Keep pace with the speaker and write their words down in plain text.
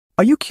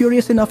Are you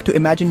curious enough to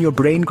imagine your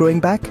brain growing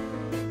back?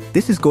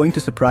 This is going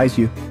to surprise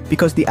you,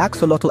 because the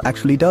axolotl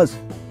actually does.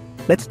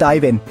 Let's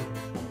dive in.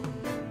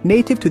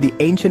 Native to the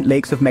ancient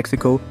lakes of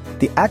Mexico,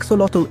 the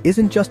axolotl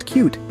isn't just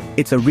cute,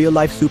 it's a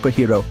real-life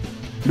superhero.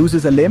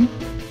 Loses a limb?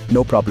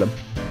 No problem.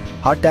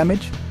 Heart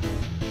damage?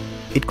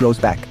 It grows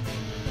back.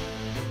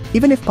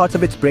 Even if parts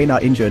of its brain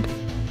are injured,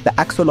 the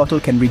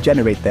axolotl can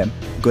regenerate them.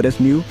 Good as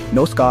new,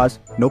 no scars,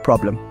 no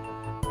problem.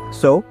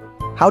 So,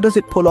 how does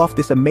it pull off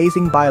this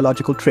amazing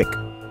biological trick?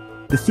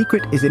 The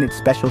secret is in its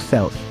special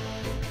cells.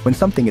 When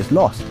something is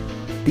lost,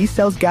 these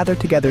cells gather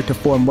together to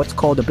form what's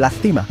called a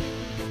blastema.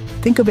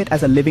 Think of it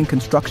as a living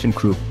construction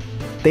crew.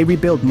 They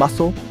rebuild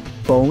muscle,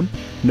 bone,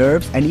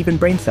 nerves, and even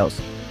brain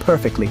cells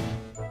perfectly.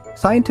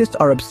 Scientists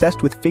are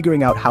obsessed with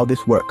figuring out how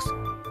this works,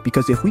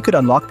 because if we could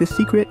unlock this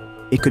secret,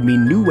 it could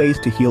mean new ways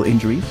to heal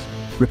injuries,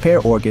 repair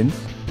organs,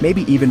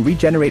 maybe even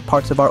regenerate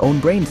parts of our own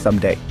brains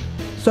someday.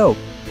 So,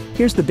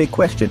 here's the big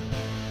question.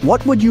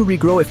 What would you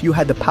regrow if you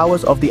had the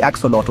powers of the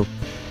axolotl?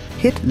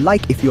 Hit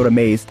like if you're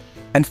amazed,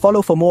 and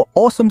follow for more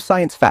awesome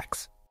science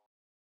facts.